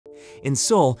In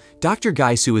Seoul, Dr.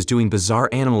 Gaisu is doing bizarre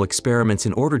animal experiments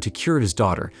in order to cure his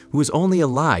daughter, who is only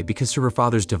alive because of her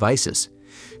father's devices.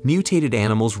 Mutated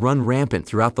animals run rampant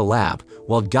throughout the lab,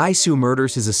 while Gaisu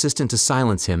murders his assistant to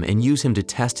silence him and use him to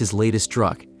test his latest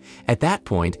drug. At that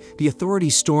point, the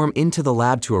authorities storm into the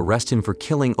lab to arrest him for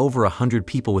killing over 100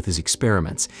 people with his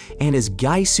experiments, and as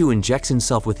Gaisu injects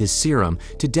himself with his serum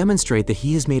to demonstrate that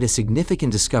he has made a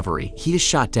significant discovery, he is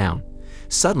shot down.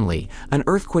 Suddenly, an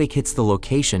earthquake hits the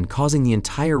location, causing the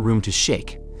entire room to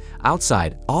shake.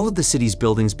 Outside, all of the city's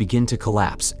buildings begin to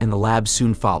collapse, and the lab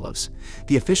soon follows.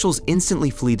 The officials instantly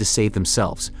flee to save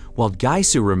themselves, while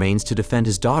Gaisu remains to defend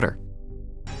his daughter.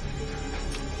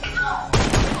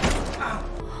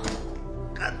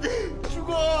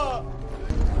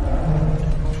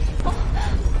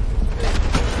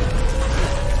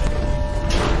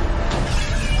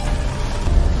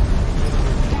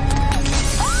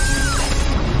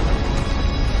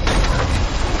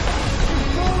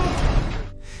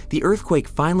 The earthquake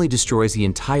finally destroys the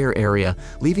entire area,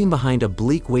 leaving behind a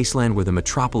bleak wasteland where the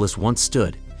metropolis once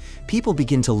stood. People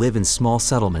begin to live in small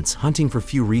settlements, hunting for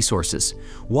few resources.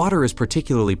 Water is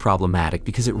particularly problematic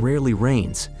because it rarely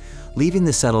rains. Leaving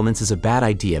the settlements is a bad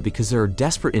idea because there are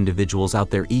desperate individuals out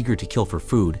there eager to kill for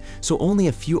food, so only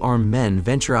a few armed men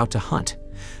venture out to hunt.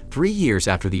 3 years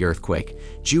after the earthquake,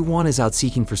 Ju-won is out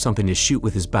seeking for something to shoot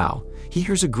with his bow. He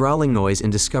hears a growling noise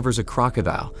and discovers a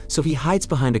crocodile, so he hides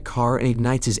behind a car and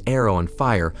ignites his arrow on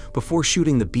fire before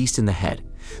shooting the beast in the head.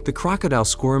 The crocodile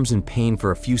squirms in pain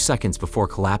for a few seconds before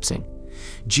collapsing.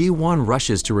 Ji-won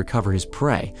rushes to recover his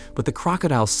prey, but the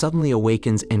crocodile suddenly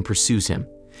awakens and pursues him.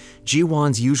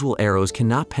 Ji-won's usual arrows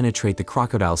cannot penetrate the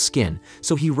crocodile's skin,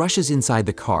 so he rushes inside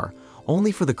the car,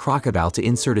 only for the crocodile to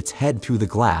insert its head through the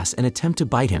glass and attempt to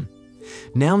bite him.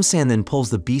 Nam-san then pulls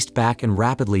the beast back and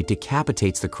rapidly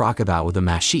decapitates the crocodile with a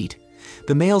machete.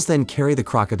 The males then carry the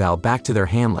crocodile back to their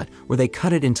hamlet, where they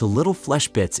cut it into little flesh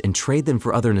bits and trade them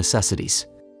for other necessities.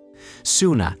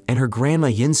 Suna and her grandma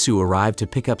Yinsu arrive to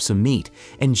pick up some meat,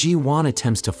 and Ji-won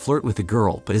attempts to flirt with the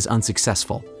girl but is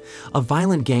unsuccessful. A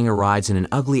violent gang arrives in an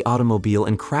ugly automobile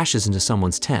and crashes into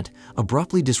someone's tent,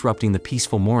 abruptly disrupting the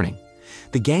peaceful morning.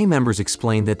 The gang members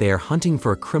explain that they are hunting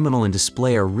for a criminal and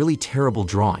display a really terrible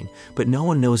drawing, but no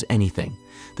one knows anything.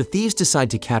 The thieves decide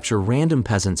to capture random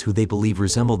peasants who they believe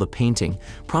resemble the painting,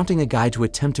 prompting a guy to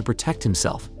attempt to protect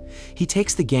himself. He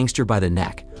takes the gangster by the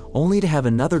neck, only to have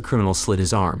another criminal slit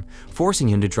his arm, forcing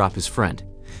him to drop his friend.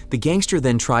 The gangster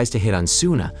then tries to hit on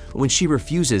Suna, but when she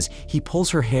refuses, he pulls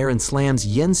her hair and slams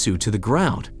Yensu to the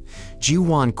ground.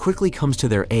 Ji-won quickly comes to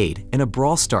their aid, and a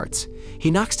brawl starts.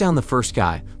 He knocks down the first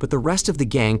guy, but the rest of the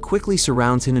gang quickly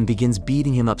surrounds him and begins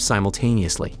beating him up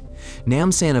simultaneously.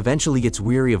 Nam-san eventually gets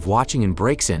weary of watching and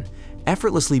breaks in,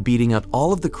 effortlessly beating up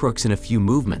all of the crooks in a few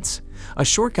movements. A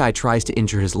short guy tries to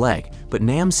injure his leg, but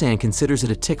Nam-san considers it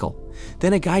a tickle.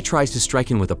 Then a guy tries to strike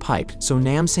him with a pipe, so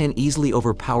Nam-san easily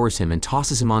overpowers him and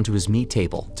tosses him onto his meat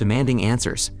table, demanding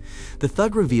answers. The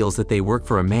thug reveals that they work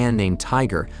for a man named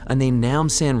Tiger, a name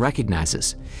Nam-san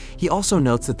recognizes. He also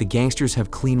notes that the gangsters have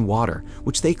clean water,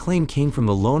 which they claim came from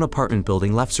the lone apartment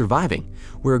building left surviving,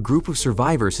 where a group of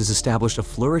survivors has established a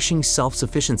flourishing,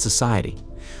 self-sufficient society.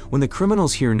 When the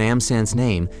criminals hear Nam-san's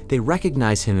name, they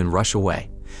recognize him and rush away.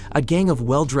 A gang of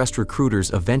well-dressed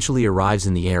recruiters eventually arrives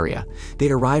in the area. They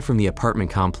arrive from the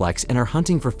apartment complex and are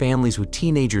hunting for families with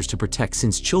teenagers to protect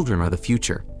since children are the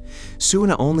future.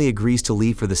 Suna only agrees to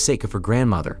leave for the sake of her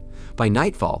grandmother. By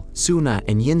nightfall, Suna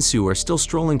and Yinsu are still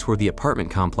strolling toward the apartment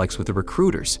complex with the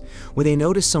recruiters. When they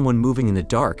notice someone moving in the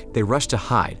dark, they rush to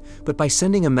hide, but by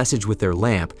sending a message with their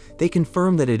lamp, they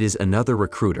confirm that it is another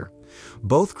recruiter.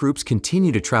 Both groups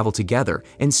continue to travel together,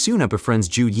 and Suna befriends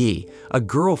Ju Yi, a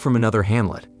girl from another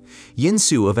hamlet.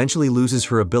 Yinsu eventually loses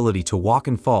her ability to walk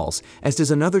and falls, as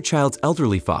does another child's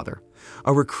elderly father.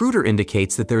 A recruiter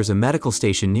indicates that there is a medical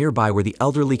station nearby where the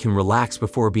elderly can relax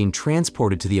before being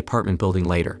transported to the apartment building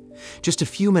later. Just a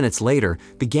few minutes later,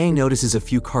 the gang notices a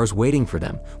few cars waiting for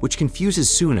them, which confuses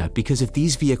Suna because if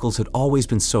these vehicles had always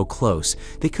been so close,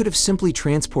 they could have simply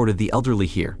transported the elderly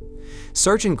here.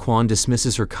 Sergeant Kwon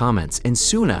dismisses her comments, and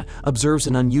Suna observes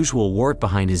an unusual wart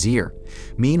behind his ear.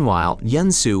 Meanwhile,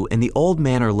 Yunsu and the old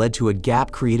man are led to a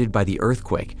gap created by the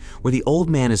earthquake, where the old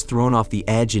man is thrown off the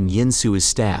edge and Yunsu is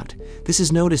stabbed. This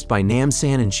is noticed by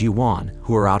Nam-san and Ji-won,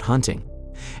 who are out hunting.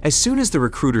 As soon as the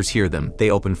recruiters hear them,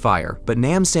 they open fire, but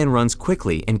Nam-san runs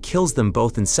quickly and kills them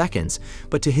both in seconds,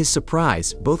 but to his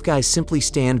surprise, both guys simply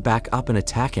stand back up and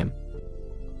attack him.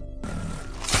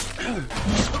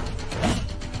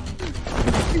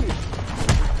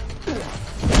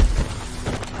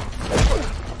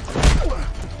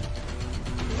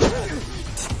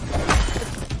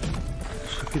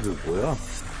 뭐야?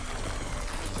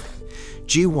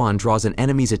 Ji-won draws an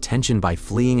enemy's attention by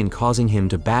fleeing and causing him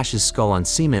to bash his skull on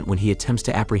cement when he attempts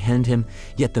to apprehend him,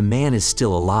 yet the man is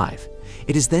still alive.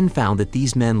 It is then found that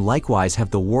these men likewise have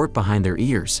the wart behind their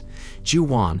ears.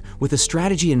 Ji-won, with a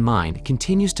strategy in mind,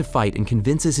 continues to fight and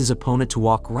convinces his opponent to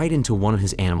walk right into one of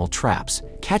his animal traps,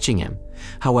 catching him.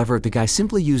 However, the guy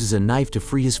simply uses a knife to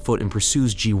free his foot and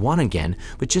pursues Ji-won again,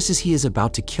 but just as he is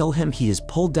about to kill him, he is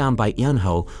pulled down by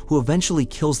Eun-ho, who eventually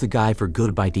kills the guy for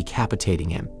good by decapitating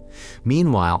him.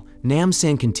 Meanwhile,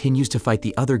 Nam-san continues to fight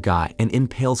the other guy and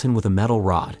impales him with a metal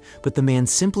rod, but the man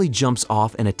simply jumps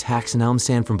off and attacks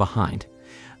Nam-san from behind.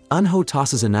 Eun-ho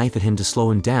tosses a knife at him to slow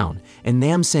him down, and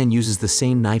Nam-san uses the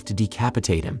same knife to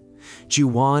decapitate him.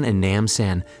 Ji-won and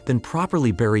Nam-san then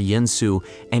properly bury Yen-su,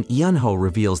 and Eun-ho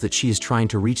reveals that she is trying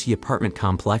to reach the apartment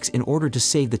complex in order to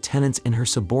save the tenants and her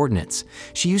subordinates.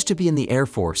 She used to be in the Air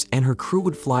Force, and her crew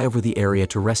would fly over the area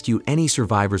to rescue any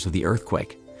survivors of the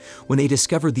earthquake. When they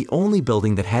discovered the only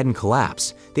building that hadn't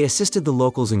collapsed, they assisted the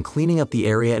locals in cleaning up the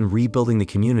area and rebuilding the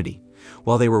community.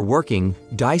 While they were working,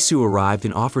 Dae-soo arrived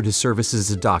and offered his services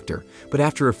as a doctor, but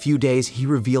after a few days he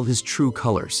revealed his true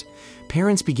colors.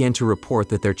 Parents began to report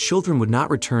that their children would not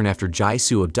return after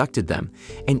Dae-soo abducted them,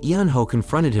 and Eun-ho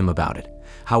confronted him about it.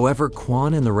 However,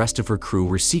 Kwon and the rest of her crew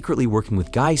were secretly working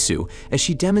with Dae-soo, as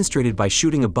she demonstrated by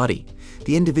shooting a buddy.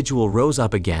 The individual rose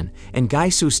up again, and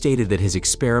Dae-soo stated that his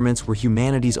experiments were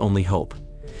humanity's only hope.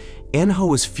 Eun-ho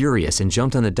was furious and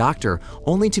jumped on the doctor,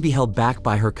 only to be held back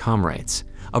by her comrades.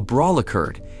 A brawl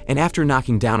occurred, and after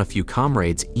knocking down a few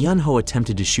comrades, Eun-ho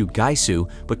attempted to shoot Dae-soo,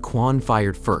 but Kwon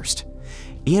fired first.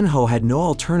 Eun-ho had no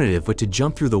alternative but to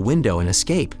jump through the window and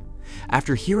escape.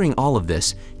 After hearing all of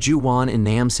this, Ji-won and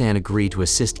Nam-san agree to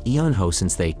assist Eun-ho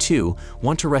since they, too,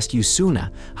 want to rescue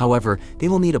Suna. However, they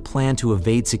will need a plan to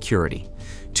evade security.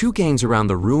 Two gangs around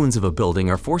the ruins of a building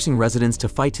are forcing residents to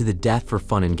fight to the death for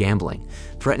fun and gambling,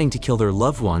 threatening to kill their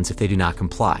loved ones if they do not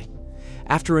comply.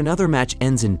 After another match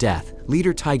ends in death,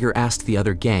 Leader Tiger asks the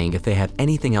other gang if they have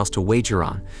anything else to wager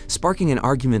on, sparking an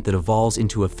argument that evolves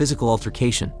into a physical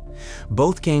altercation.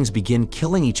 Both gangs begin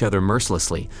killing each other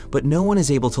mercilessly, but no one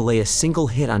is able to lay a single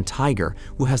hit on Tiger,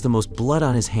 who has the most blood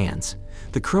on his hands.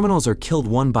 The criminals are killed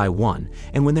one by one,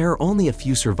 and when there are only a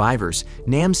few survivors,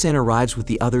 Nam-san arrives with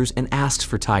the others and asks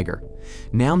for Tiger.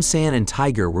 Nam-san and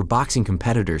Tiger were boxing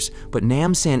competitors, but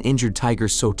Nam-san injured Tiger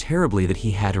so terribly that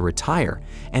he had to retire,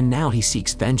 and now he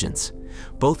seeks vengeance.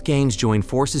 Both gangs join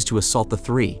forces to assault the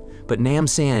three, but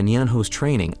Nam-san and Eun-ho's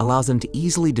training allows them to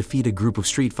easily defeat a group of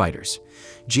street fighters.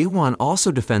 Ji-won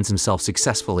also defends himself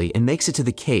successfully and makes it to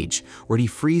the cage, where he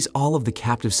frees all of the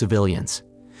captive civilians.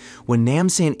 When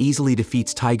Nam-san easily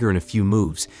defeats Tiger in a few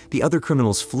moves, the other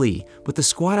criminals flee, but the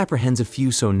squad apprehends a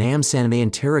few so Nam-san may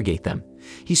interrogate them.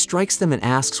 He strikes them and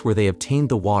asks where they obtained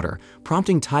the water,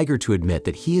 prompting Tiger to admit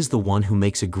that he is the one who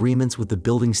makes agreements with the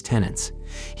building's tenants.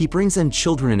 He brings them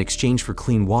children in exchange for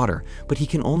clean water, but he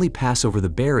can only pass over the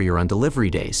barrier on delivery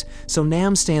days, so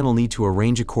Nam-san will need to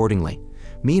arrange accordingly.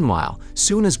 Meanwhile,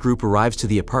 Suna's group arrives to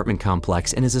the apartment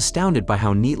complex and is astounded by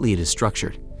how neatly it is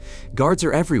structured. Guards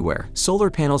are everywhere, solar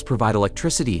panels provide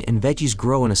electricity, and veggies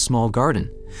grow in a small garden.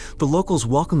 The locals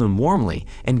welcome them warmly,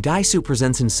 and Dae-soo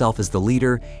presents himself as the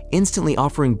leader, instantly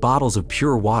offering bottles of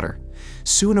pure water.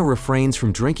 Suna refrains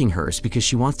from drinking hers because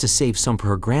she wants to save some for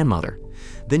her grandmother.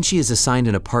 Then she is assigned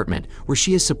an apartment, where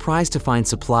she is surprised to find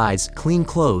supplies, clean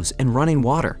clothes, and running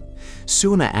water.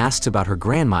 Suna asks about her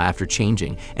grandma after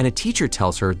changing, and a teacher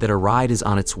tells her that a ride is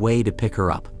on its way to pick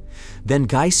her up. Then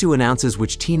Dae-soo announces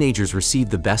which teenagers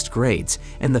received the best grades,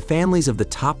 and the families of the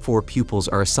top 4 pupils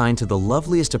are assigned to the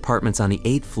loveliest apartments on the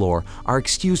 8th floor, are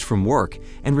excused from work,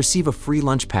 and receive a free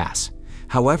lunch pass.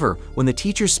 However, when the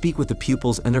teachers speak with the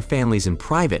pupils and their families in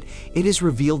private, it is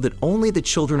revealed that only the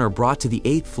children are brought to the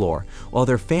 8th floor, while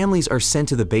their families are sent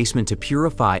to the basement to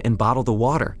purify and bottle the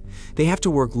water. They have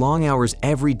to work long hours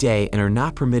every day and are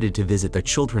not permitted to visit their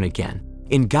children again.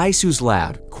 In Dae-soo's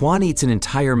lab, Kwon eats an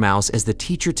entire mouse as the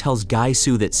teacher tells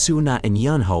Dae-soo that Suna and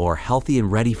Eun-ho are healthy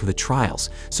and ready for the trials,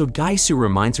 so Dae-soo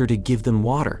reminds her to give them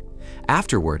water.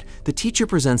 Afterward, the teacher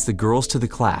presents the girls to the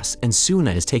class, and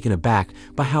Suna is taken aback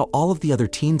by how all of the other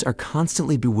teens are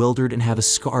constantly bewildered and have a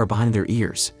scar behind their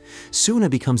ears. Suna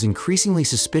becomes increasingly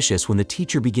suspicious when the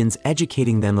teacher begins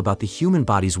educating them about the human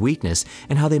body's weakness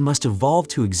and how they must evolve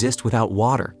to exist without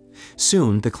water.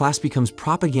 Soon, the class becomes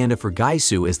propaganda for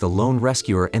Dae-soo as the lone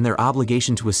rescuer and their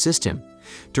obligation to assist him.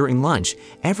 During lunch,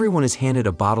 everyone is handed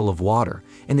a bottle of water,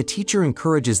 and the teacher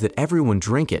encourages that everyone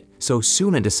drink it, so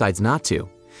Suna decides not to.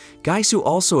 Dae-soo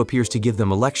also appears to give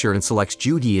them a lecture and selects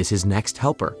Judy as his next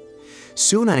helper.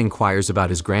 Suna inquires about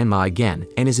his grandma again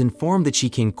and is informed that she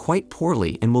came quite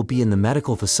poorly and will be in the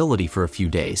medical facility for a few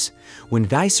days. When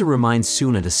Gaisu reminds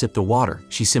Suna to sip the water,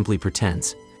 she simply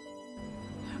pretends.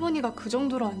 할머니가 그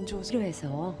정도로 안 좋으세요?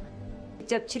 필요해서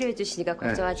직접 치료해 주시니까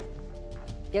걱정하지.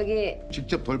 여기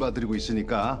직접 돌봐드리고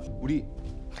있으니까 우리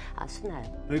순아요.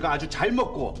 그러니까 아주 잘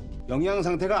먹고 영양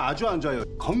상태가 아주 안 좋아요.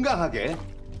 건강하게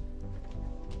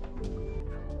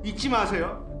잊지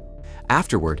마세요.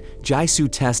 Afterward, Jaisu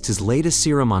tests his latest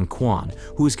serum on Quan,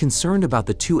 who is concerned about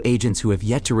the two agents who have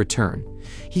yet to return.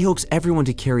 He hopes everyone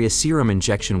to carry a serum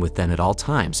injection with them at all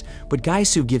times, but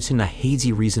Gaisu gives him a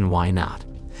hazy reason why not.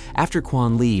 After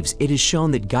Quan leaves, it is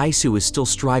shown that Gaisu is still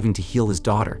striving to heal his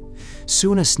daughter.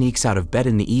 Suna sneaks out of bed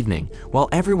in the evening while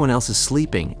everyone else is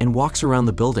sleeping and walks around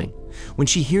the building. When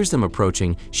she hears them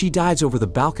approaching, she dives over the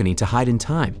balcony to hide in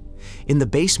time. In the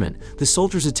basement, the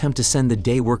soldiers attempt to send the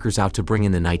day workers out to bring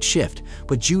in the night shift,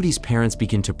 but Judy's parents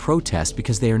begin to protest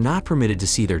because they are not permitted to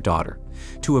see their daughter.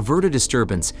 To avert a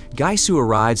disturbance, Gaisu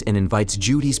arrives and invites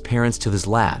Judy's parents to his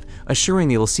lab, assuring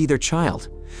they will see their child.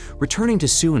 Returning to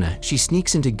Suna, she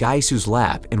sneaks into Gaisu's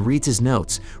lab and reads his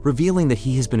notes, revealing that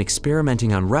he has been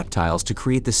experimenting on reptiles to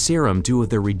create the serum due to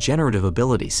their regenerative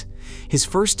abilities. His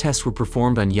first tests were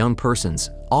performed on young persons,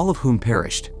 all of whom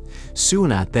perished.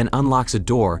 Suna then unlocks a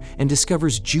door and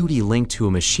discovers Judy linked to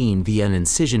a machine via an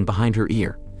incision behind her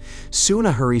ear.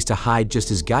 Suna hurries to hide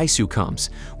just as Gaisu comes.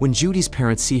 When Judy's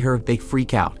parents see her, they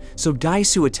freak out, so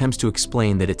Gaisu attempts to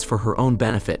explain that it's for her own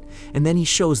benefit, and then he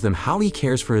shows them how he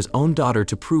cares for his own daughter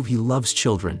to prove he loves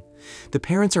children. The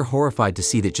parents are horrified to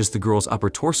see that just the girl's upper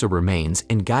torso remains,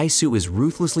 and Gaisu is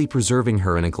ruthlessly preserving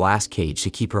her in a glass cage to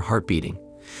keep her heart beating.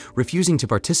 Refusing to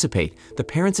participate, the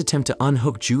parents attempt to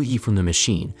unhook Juhi from the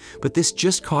machine, but this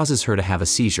just causes her to have a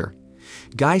seizure.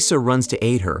 Gaisu runs to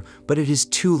aid her, but it is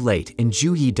too late and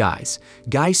Juhi dies.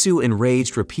 Gaisu,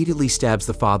 enraged, repeatedly stabs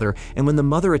the father, and when the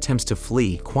mother attempts to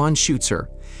flee, Quan shoots her.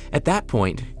 At that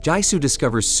point, Gaisu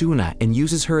discovers Suna and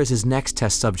uses her as his next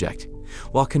test subject.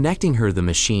 While connecting her to the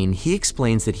machine, he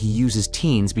explains that he uses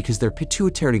teens because their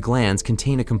pituitary glands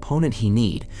contain a component he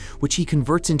needs, which he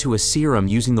converts into a serum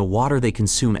using the water they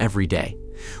consume every day.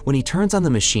 When he turns on the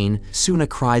machine, Suna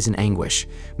cries in anguish.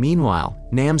 Meanwhile,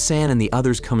 Nam-san and the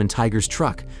others come in Tiger's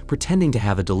truck, pretending to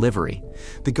have a delivery.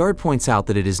 The guard points out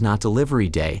that it is not delivery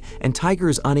day, and Tiger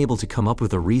is unable to come up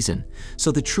with a reason,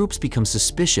 so the troops become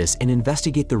suspicious and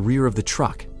investigate the rear of the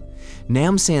truck.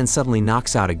 Nam-san suddenly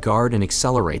knocks out a guard and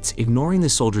accelerates, ignoring the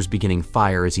soldiers beginning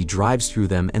fire as he drives through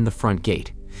them and the front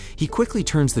gate. He quickly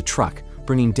turns the truck,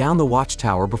 bringing down the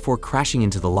watchtower before crashing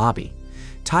into the lobby.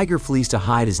 Tiger flees to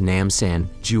hide as Nam-san,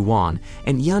 Ju-won,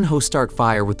 and Yun-ho start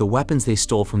fire with the weapons they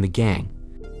stole from the gang.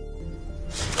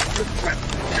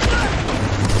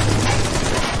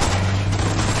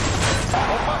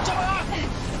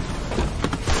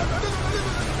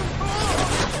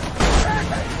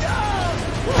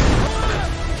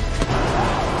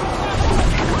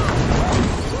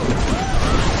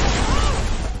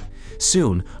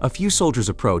 Soon, a few soldiers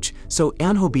approach, so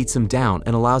Yun-ho beats them down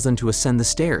and allows them to ascend the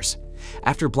stairs.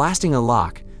 After blasting a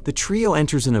lock, the trio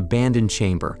enters an abandoned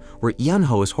chamber, where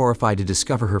Yun-ho is horrified to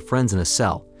discover her friends in a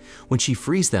cell. When she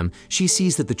frees them, she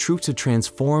sees that the troops have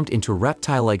transformed into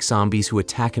reptile-like zombies who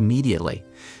attack immediately.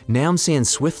 Nam-san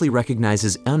swiftly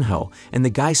recognizes Yun-ho, and the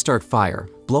guys start fire,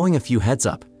 blowing a few heads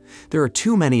up. There are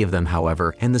too many of them,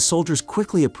 however, and the soldiers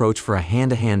quickly approach for a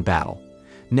hand-to-hand battle.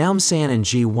 Nam-san and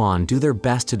Ji-won do their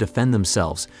best to defend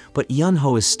themselves, but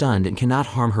Yun-ho is stunned and cannot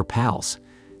harm her pals.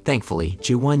 Thankfully,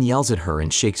 Ji-won yells at her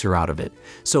and shakes her out of it,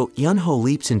 so Yun-ho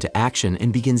leaps into action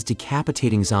and begins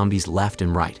decapitating zombies left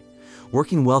and right.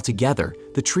 Working well together,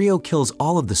 the trio kills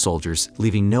all of the soldiers,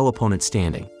 leaving no opponent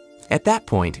standing. At that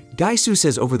point, Gaisu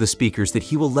says over the speakers that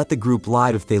he will let the group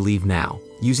live if they leave now.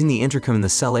 Using the intercom in the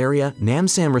cell area,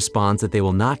 Nam-san responds that they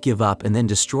will not give up and then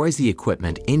destroys the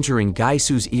equipment, injuring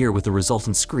Gaisu's ear with the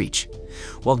resultant screech.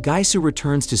 While Gaisu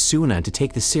returns to Suna to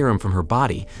take the serum from her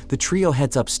body, the trio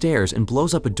heads upstairs and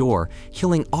blows up a door,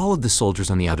 killing all of the soldiers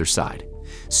on the other side.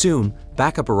 Soon,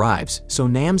 backup arrives, so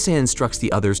Nam-san instructs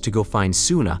the others to go find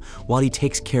Suna while he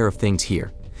takes care of things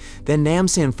here. Then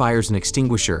Nam-san fires an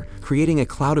extinguisher, creating a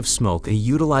cloud of smoke that he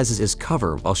utilizes as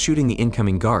cover while shooting the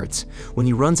incoming guards. When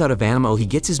he runs out of ammo, he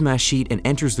gets his machete and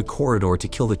enters the corridor to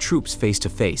kill the troops face to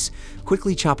face,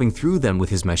 quickly chopping through them with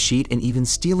his machete and even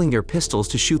stealing their pistols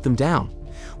to shoot them down.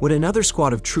 When another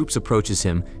squad of troops approaches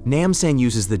him, Nam-san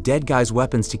uses the dead guys'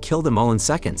 weapons to kill them all in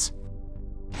seconds.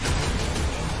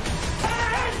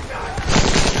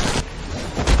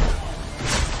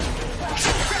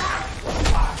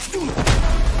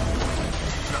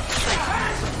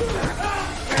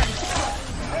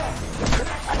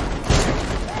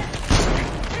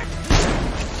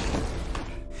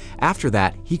 After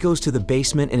that, he goes to the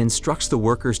basement and instructs the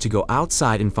workers to go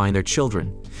outside and find their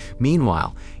children.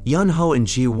 Meanwhile, Yun-ho and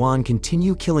Ji-won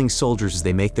continue killing soldiers as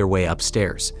they make their way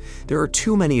upstairs. There are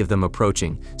too many of them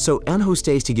approaching, so Yun-ho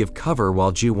stays to give cover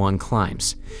while Ji-won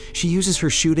climbs. She uses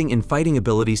her shooting and fighting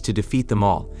abilities to defeat them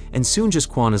all, and soon just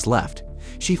Kwon is left.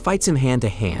 She fights him hand to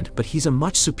hand, but he's a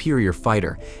much superior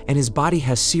fighter, and his body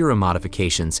has serum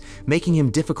modifications, making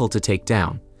him difficult to take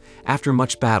down. After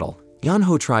much battle,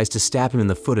 Yun-ho tries to stab him in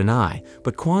the foot and eye,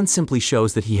 but Kwon simply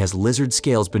shows that he has lizard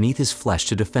scales beneath his flesh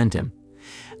to defend him.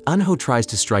 Yun-ho tries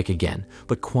to strike again,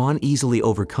 but Kwon easily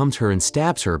overcomes her and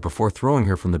stabs her before throwing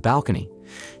her from the balcony.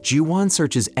 Ji-won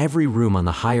searches every room on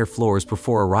the higher floors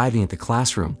before arriving at the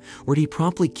classroom, where he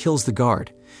promptly kills the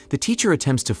guard. The teacher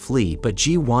attempts to flee, but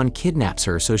Ji-won kidnaps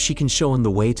her so she can show him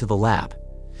the way to the lab.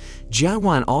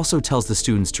 Ji-won also tells the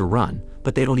students to run,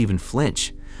 but they don't even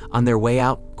flinch. On their way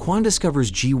out, Kwon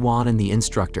discovers Ji-won and the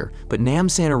instructor, but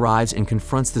Nam-san arrives and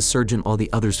confronts the surgeon while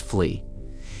the others flee.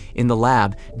 In the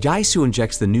lab, Jae-soo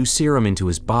injects the new serum into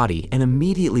his body and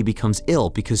immediately becomes ill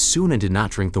because Suna did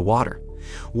not drink the water.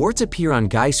 Warts appear on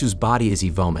Jae-soo's body as he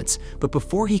vomits, but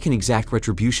before he can exact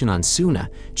retribution on Suna,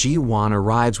 Ji-won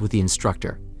arrives with the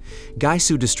instructor.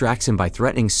 Jae-soo distracts him by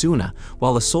threatening Suna,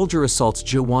 while a soldier assaults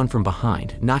Ji-won from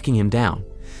behind, knocking him down.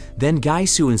 Then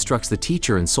Jae-soo instructs the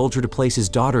teacher and soldier to place his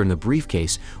daughter in the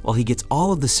briefcase while he gets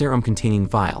all of the serum-containing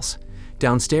vials.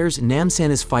 Downstairs,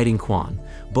 Nam-san is fighting Kwon.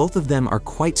 Both of them are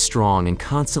quite strong and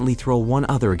constantly throw one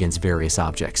another against various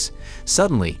objects.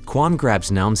 Suddenly, Kwon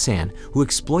grabs Nam-san, who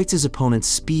exploits his opponent's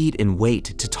speed and weight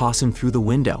to toss him through the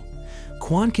window.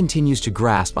 Kwon continues to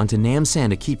grasp onto Nam-san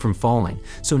to keep from falling,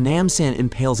 so Nam-san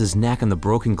impales his neck on the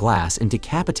broken glass and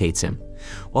decapitates him.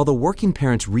 While the working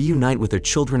parents reunite with their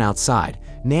children outside,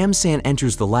 Nam-san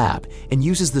enters the lab and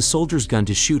uses the soldier's gun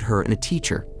to shoot her and a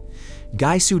teacher.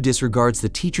 Jae-soo disregards the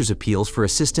teacher's appeals for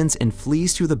assistance and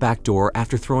flees through the back door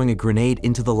after throwing a grenade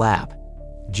into the lab.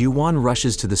 Ji-won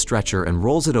rushes to the stretcher and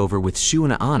rolls it over with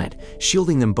Suna on it,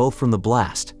 shielding them both from the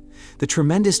blast. The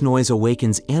tremendous noise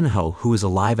awakens Yun-ho, who is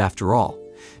alive after all.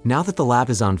 Now that the lab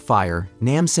is on fire,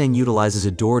 Nam-san utilizes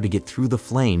a door to get through the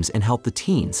flames and help the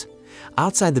teens.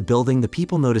 Outside the building, the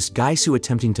people notice Jae-soo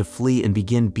attempting to flee and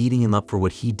begin beating him up for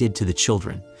what he did to the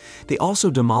children. They also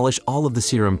demolish all of the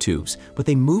serum tubes, but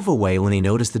they move away when they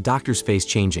notice the doctor's face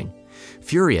changing.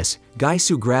 Furious,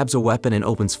 Jae-soo grabs a weapon and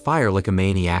opens fire like a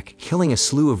maniac, killing a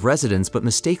slew of residents but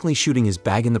mistakenly shooting his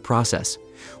bag in the process.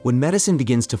 When medicine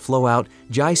begins to flow out,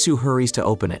 Jae-soo hurries to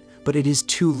open it, but it is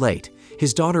too late.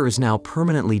 His daughter is now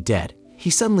permanently dead. He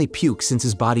suddenly pukes since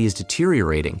his body is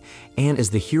deteriorating, and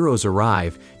as the heroes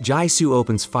arrive, Jae-soo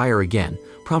opens fire again,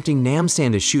 prompting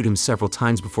Nam-san to shoot him several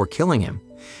times before killing him.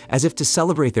 As if to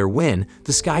celebrate their win,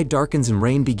 the sky darkens and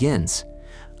rain begins.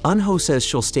 Yun-ho says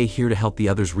she'll stay here to help the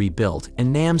others rebuild,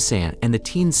 and Nam-san and the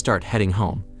teens start heading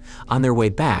home. On their way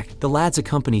back, the lads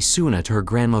accompany Suna to her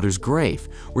grandmother's grave,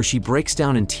 where she breaks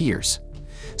down in tears.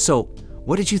 So,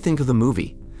 what did you think of the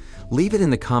movie? Leave it in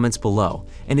the comments below,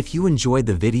 and if you enjoyed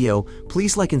the video,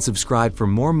 please like and subscribe for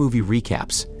more movie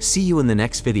recaps. See you in the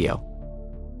next video.